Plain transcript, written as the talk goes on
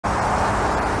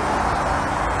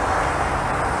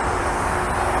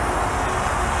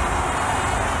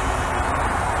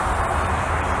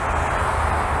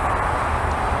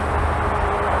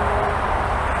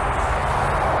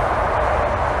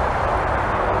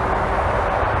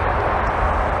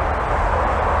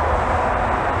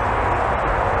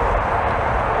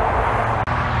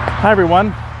Hi everyone.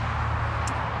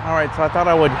 All right, so I thought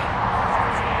I would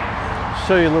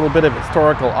show you a little bit of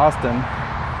historical Austin.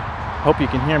 Hope you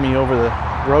can hear me over the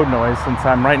road noise since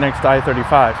I'm right next to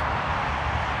I-35.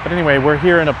 But anyway, we're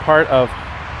here in a part of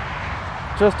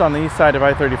just on the east side of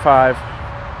I-35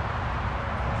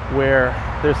 where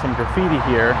there's some graffiti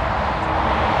here.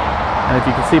 And if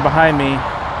you can see behind me,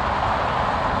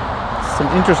 some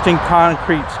interesting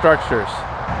concrete structures.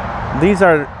 These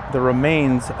are the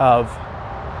remains of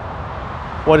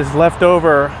what is left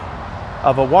over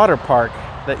of a water park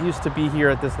that used to be here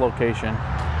at this location.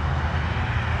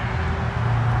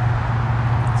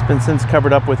 It's been since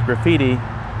covered up with graffiti,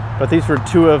 but these were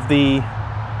two of the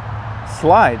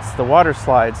slides, the water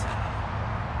slides.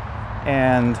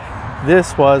 And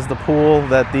this was the pool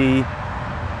that the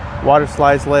water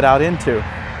slides led out into.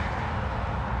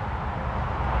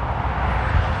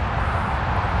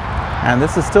 And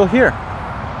this is still here.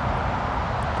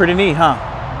 Pretty neat, huh?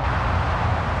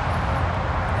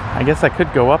 I guess I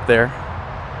could go up there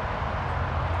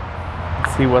and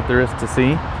see what there is to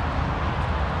see.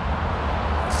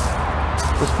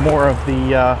 Just more of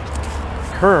the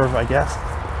curve, I guess,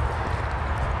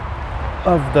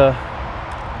 of the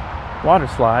water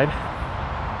slide.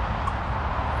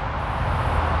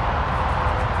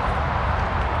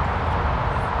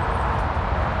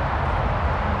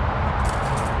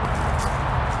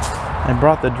 I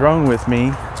brought the drone with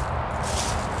me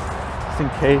just in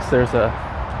case there's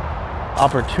a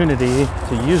opportunity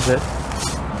to use it,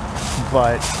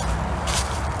 but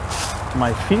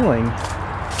my feeling,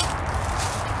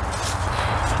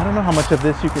 I don't know how much of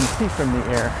this you can see from the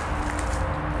air,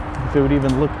 if it would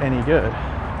even look any good,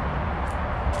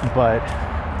 but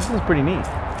this is pretty neat.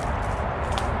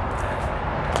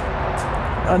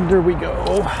 Under we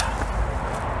go.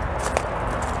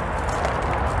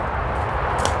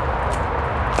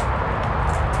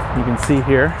 You can see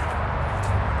here,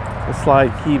 the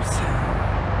slide keeps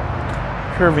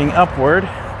curving upward.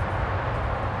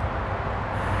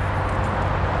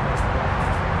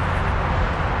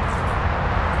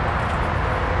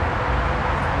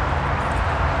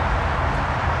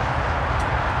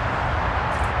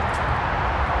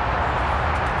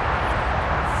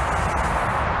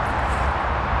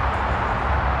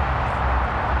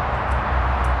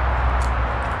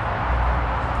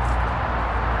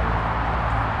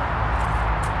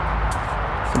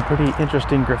 Some pretty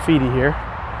interesting graffiti here.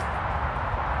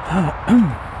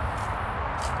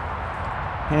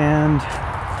 And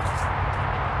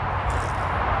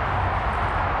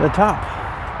the top.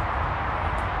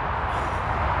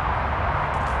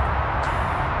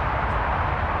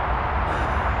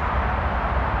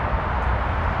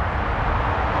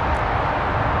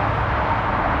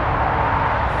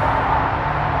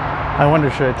 I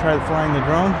wonder, should I try flying the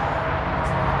drone?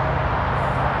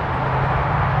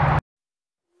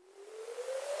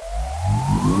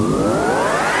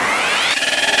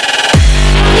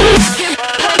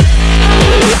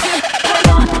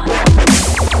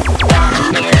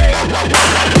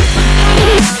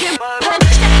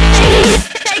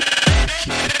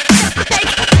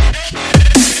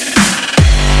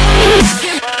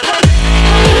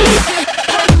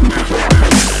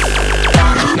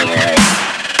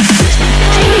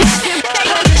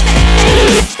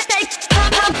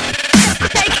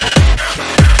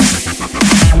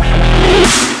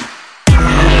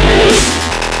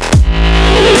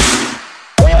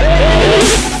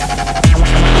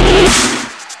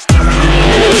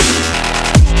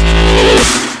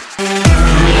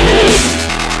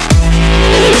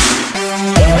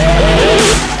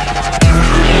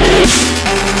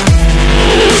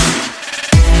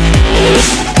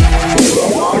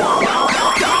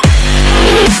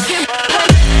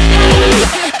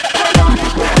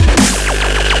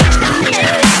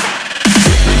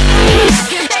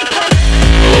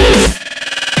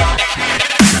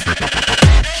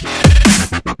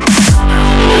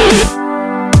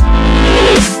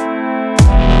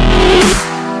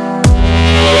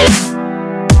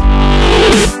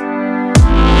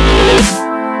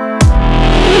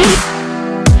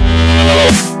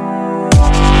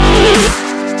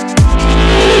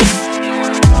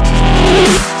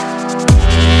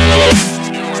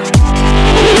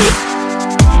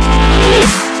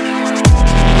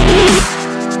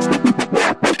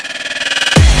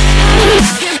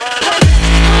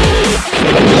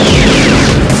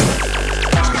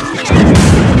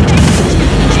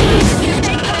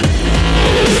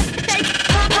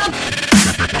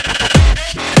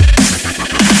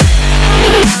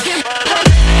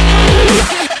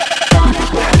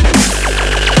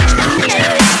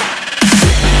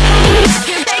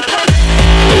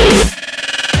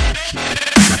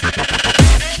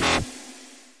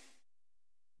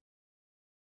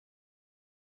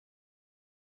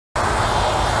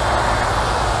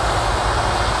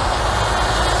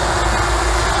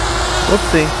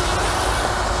 Whoopsie.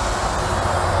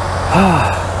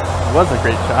 It was a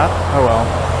great shot. Oh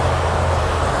well.